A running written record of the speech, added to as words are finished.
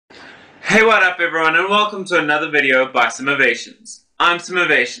Hey, what up everyone, and welcome to another video by Simovations. I'm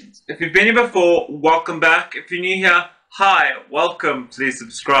Simovations. If you've been here before, welcome back. If you're new here, hi, welcome, please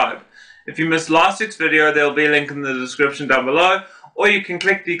subscribe. If you missed last week's video, there'll be a link in the description down below, or you can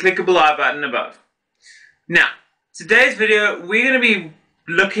click the clickable I button above. Now, today's video, we're going to be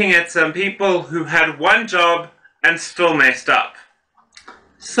looking at some people who had one job and still messed up.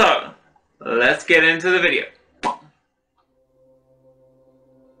 So, let's get into the video.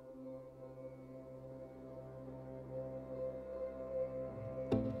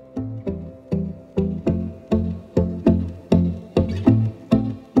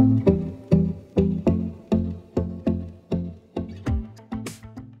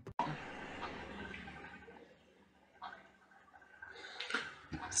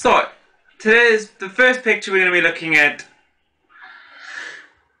 So, today's the first picture we're going to be looking at.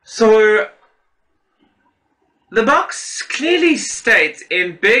 So, the box clearly states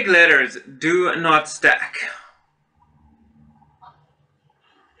in big letters, do not stack.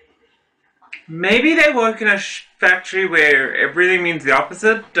 Maybe they work in a factory where everything means the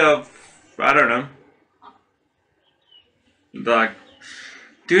opposite of, I don't know. Like,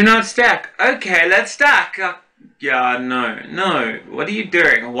 do not stack. Okay, let's stack. Yeah, no. What are you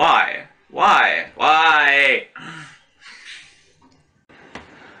doing? Why?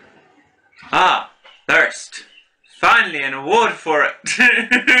 Ah, thirst. Finally, an award for it.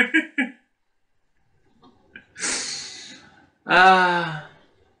 I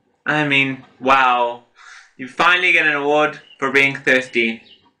mean, wow. You finally get an award for being thirsty.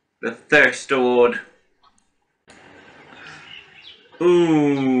 The Thirst Award.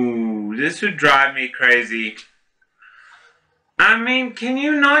 Ooh, this would drive me crazy. I mean, can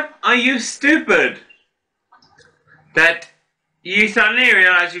you not? Are you stupid? That you suddenly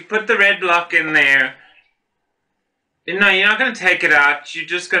realize you put the red block in there. No, you're not going to take it out. You're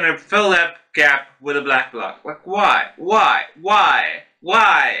just going to fill that gap with a black block. Like, why?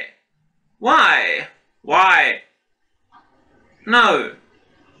 No.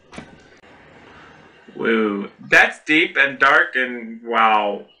 Whoa, that's deep and dark and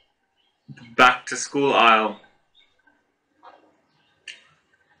wow. Back to school aisle.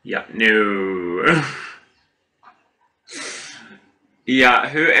 Yeah, no. Yeah,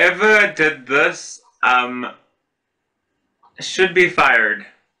 whoever did this, should be fired.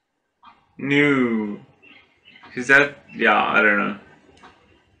 No. Is that, yeah, I don't know.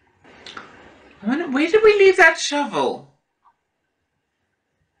 Where did we leave that shovel?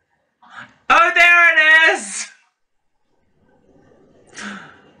 Oh, there it is!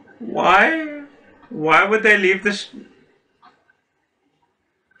 Why? Why would they leave the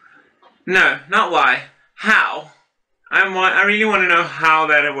No, not why. How? I really want to know how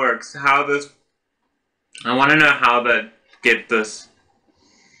that works. How this... I want to know how they get this.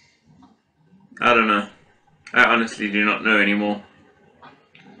 I don't know. I honestly do not know anymore.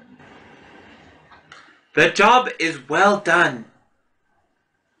 The job is well done.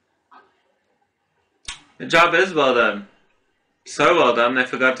 The job is well done. So well done, they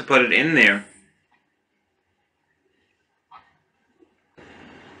forgot to put it in there.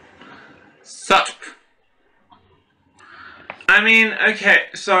 Sup. I mean, okay,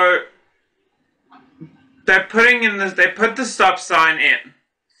 so they're putting in this, they put the stop sign in.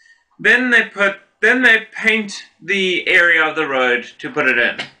 Then they paint the area of the road to put it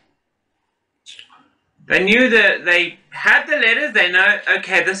in. They knew that they had the letters, they know,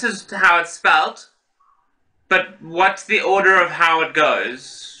 okay, this is how it's spelled. But what's the order of how it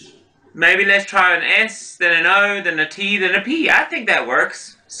goes? Maybe let's try an S, then an O, then a T, then a P. I think that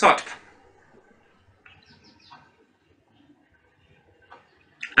works. Sot.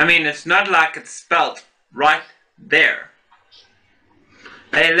 I mean, it's not like it's spelt right there.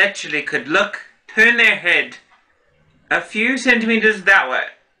 They literally could look, turn their head a few centimeters that way,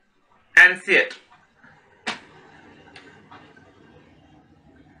 and see it.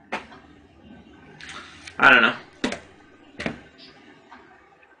 I don't know.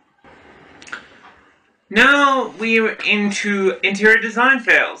 Now we're into interior design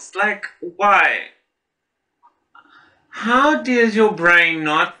fails. Like, why? How does your brain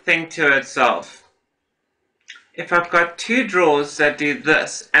not think to itself? If I've got two drawers that do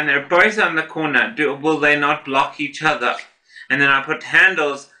this, and they're both on the corner, will they not block each other? And then I put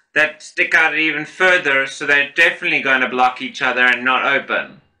handles that stick out even further, so they're definitely going to block each other and not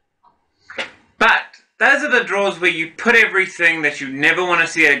open. But those are the drawers where you put everything that you never want to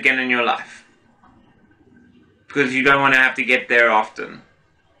see again in your life. Because you don't want to have to get there often.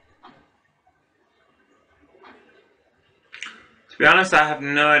 To be honest, I have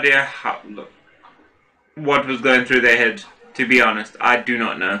no idea what was going through their head. To be honest, I do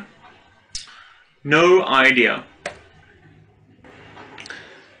not know. No idea.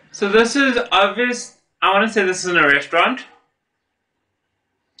 So this is obvious. I want to say this is in a restaurant.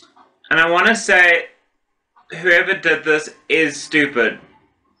 And I want to say whoever did this is stupid.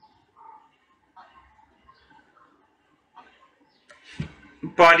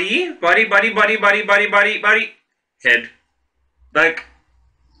 Body. Head. Like,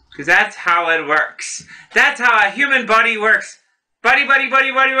 because that's how it works. That's how a human body works. Body,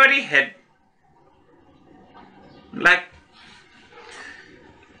 head. Like,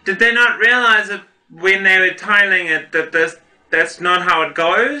 did they not realize that when they were tiling it that that's not how it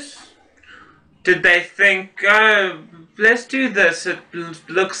goes? Did they think, oh, let's do this, it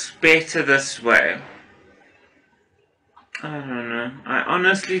looks better this way? I don't know. I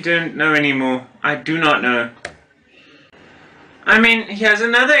honestly don't know anymore. I do not know. I mean, here's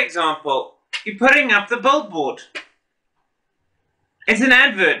another example. You're putting up the billboard. It's an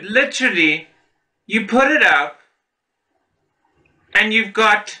advert. Literally, you put it up and you've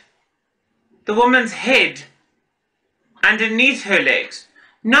got the woman's head underneath her legs.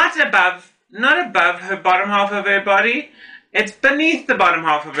 Not above her bottom half of her body. It's beneath the bottom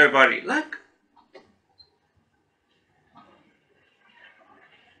half of her body. Look.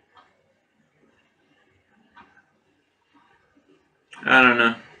 I don't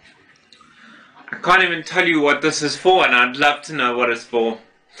know. I can't even tell you what this is for, and I'd love to know what it's for.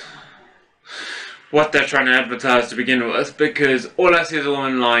 What they're trying to advertise to begin with, because all I see is a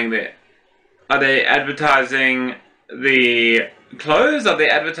woman lying there. Are they advertising the clothes? Are they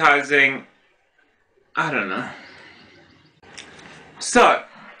advertising... I don't know. So,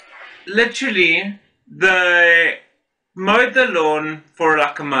 literally, they mowed the lawn for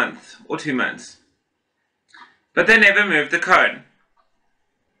like a month or 2 months. But they never moved the cone.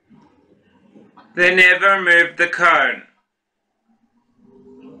 They never moved the cone.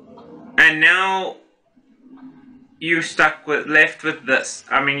 And now you're left with this.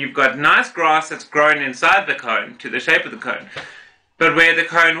 I mean, you've got nice grass that's grown inside the cone to the shape of the cone. But where the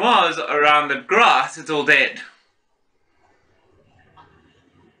cone was, around the grass, it's all dead.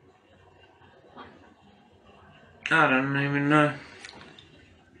 I don't even know.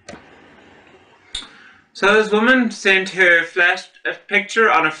 So this woman sent her a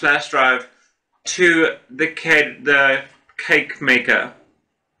picture on a flash drive to the cake maker,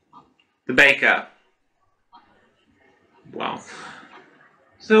 the baker. Wow.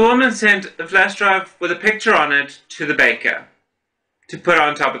 So the woman sent a flash drive with a picture on it to the baker to put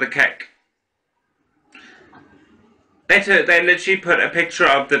on top of the cake. They literally put a picture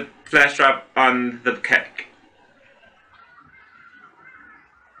of the flash drive on the cake.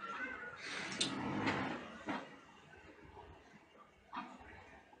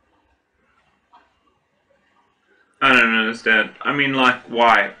 I don't understand. I mean, like,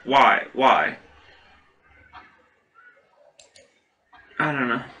 why? Why? I don't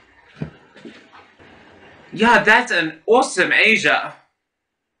know. Yeah, that's an awesome Asia.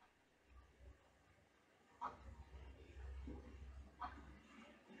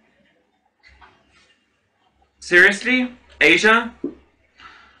 Seriously? Asia?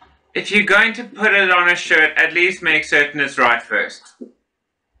 If you're going to put it on a shirt, at least make certain it's right first.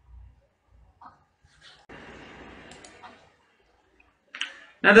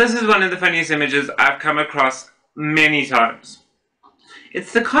 Now this is one of the funniest images I've come across many times.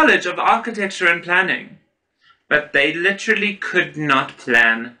 It's the College of Architecture and Planning. But they literally could not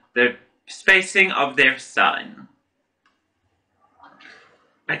plan the spacing of their sign.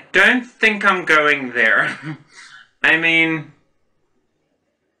 I don't think I'm going there. I mean,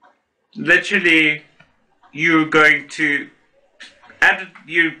 literally, you're going to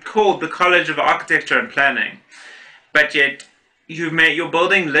you called the College of Architecture and Planning, but yet your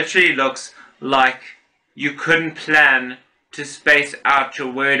building literally looks like you couldn't plan to space out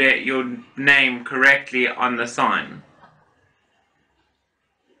your name correctly on the sign.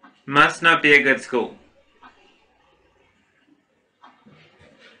 Must not be a good school.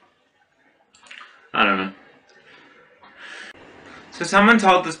 I don't know. So someone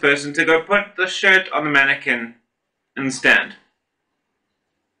told this person to go put the shirt on the mannequin and stand.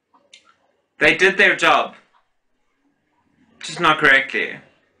 They did their job, just not correctly.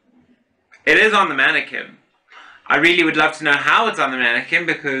 It is on the mannequin. I really would love to know how it's on the mannequin,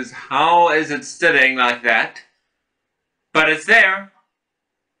 because how is it sitting like that? But it's there.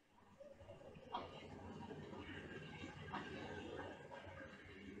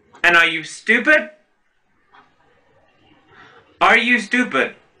 And are you stupid? Are you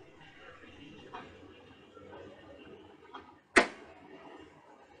stupid?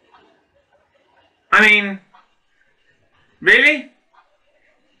 I mean, really?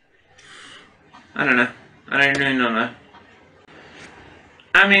 I don't know. I don't really know.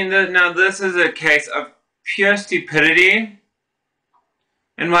 I mean, now this is a case of pure stupidity.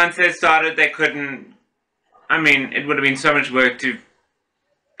 And once they started, they couldn't. I mean, it would have been so much work to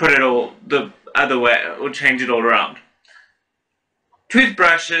put it all the other way, or change it all around.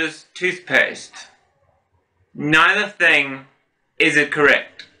 Toothbrushes, toothpaste. Neither thing is it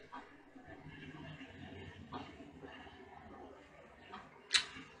correct.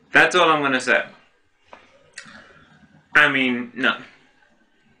 That's all I'm going to say. I mean, no.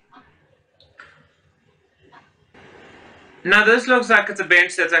 Now this looks like it's a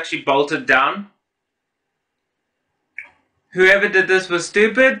bench that's actually bolted down. Whoever did this was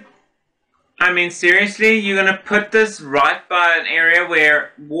stupid. I mean, seriously, you're going to put this right by an area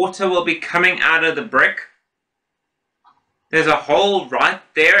where water will be coming out of the brick? There's a hole right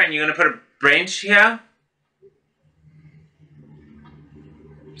there and you're going to put a bench here?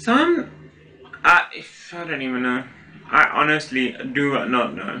 I don't even know. I honestly do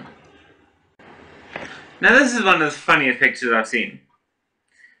not know. Now this is one of the funniest pictures I've seen.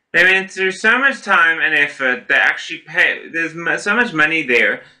 They went through so much time and effort, they actually pay, there's so much money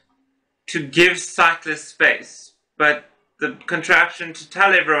there to give cyclists space. But the contraption to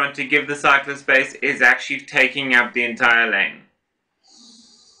tell everyone to give the cyclist space is actually taking up the entire lane.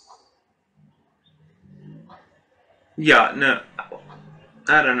 Yeah, no.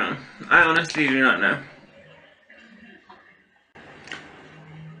 I don't know. I honestly do not know.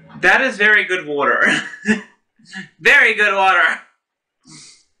 That is very good water. Very good water.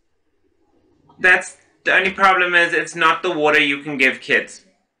 That's the only problem is it's not the water you can give kids.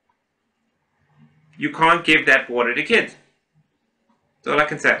 You can't give that water to kids. That's all I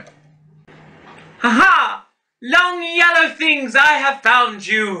can say. Haha! Long yellow things, I have found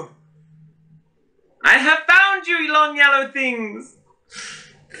you. I have found you, long yellow things.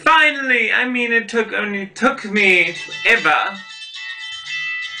 Finally, I mean it only took me forever.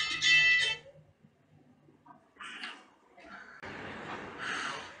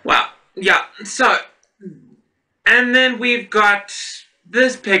 Well, yeah, so, and then we've got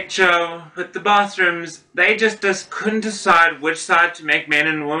this picture with the bathrooms. They just couldn't decide which side to make men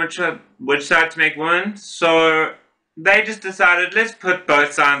and women, which side to make women, so they just decided, let's put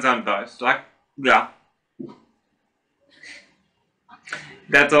both signs on both. Like, yeah.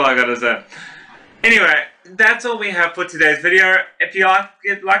 That's all I gotta say. Anyway, that's all we have for today's video. If you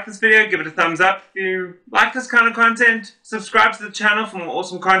like this video, give it a thumbs up. If you like this kind of content, subscribe to the channel for more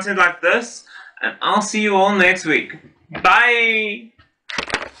awesome content like this. And I'll see you all next week. Bye!